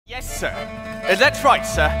Yes, sir. That's right,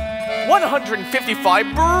 sir.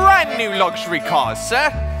 155 brand new luxury cars, sir.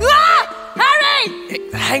 Ah! Harry! Hey,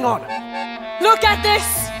 hang on. Look at this.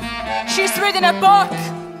 She's reading a book.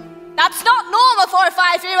 That's not normal for a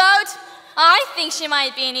 5-year-old. I think she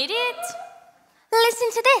might be an idiot.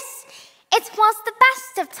 Listen to this. It was the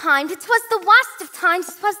best of times. It was the worst of times.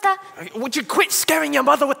 It was the... Would you quit scaring your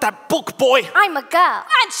mother with that book, boy? I'm a girl.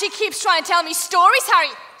 And she keeps trying to tell me stories, Harry.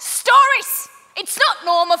 Stories! It's not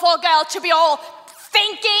normal for a girl to be all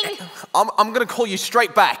thinking. I'm gonna call you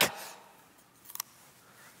straight back.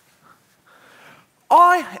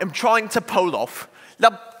 I am trying to pull off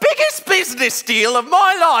the biggest business deal of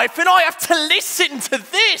my life, and I have to listen to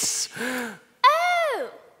this. Oh,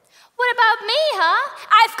 what about me, huh?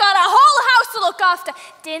 I've got a whole house to look after.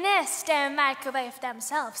 Dinners don't microwave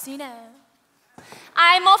themselves, you know.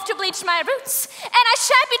 I'm off to bleach my roots, and I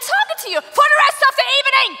shan't be talking to you for the rest of the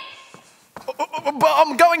evening. But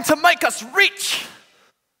I'm going to make us rich.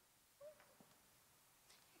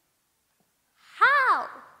 How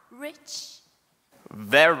rich?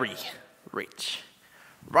 Very rich.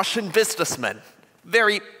 Russian businessmen.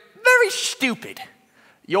 Very, very stupid.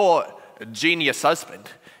 Your genius husband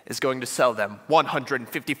is going to sell them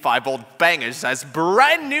 155 old bangers as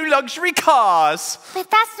brand new luxury cars. But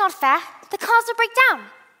that's not fair. The cars will break down.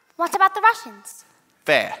 What about the Russians?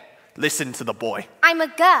 Fair. Listen to the boy. I'm a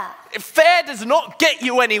girl. Fair does not get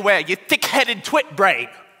you anywhere, you thick-headed twit brain.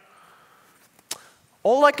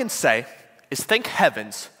 All I can say is thank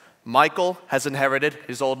heavens Michael has inherited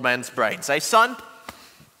his old man's brains. Eh, son?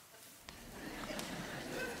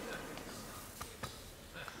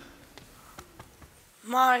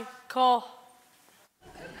 Michael.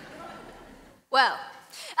 Well,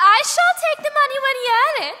 I shall take the money when you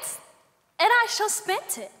earn it, and I shall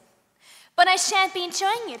spend it. But I shan't be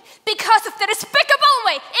enjoying it because of the despicable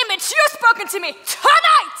way in which you've spoken to me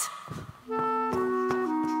tonight!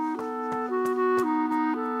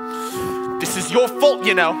 This is your fault,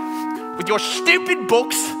 you know, with your stupid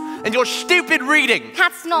books and your stupid reading.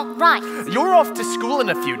 That's not right. You're off to school in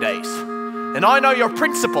a few days, and I know your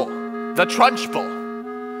principal, the Trunchbull.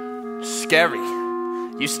 Scary.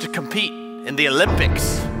 Used to compete in the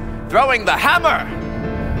Olympics, throwing the hammer.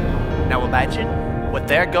 Now imagine what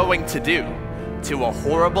they're going to do to a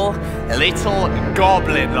horrible little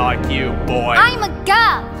goblin like you, boy. I'm a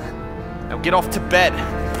girl. Now get off to bed,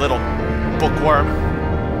 little bookworm.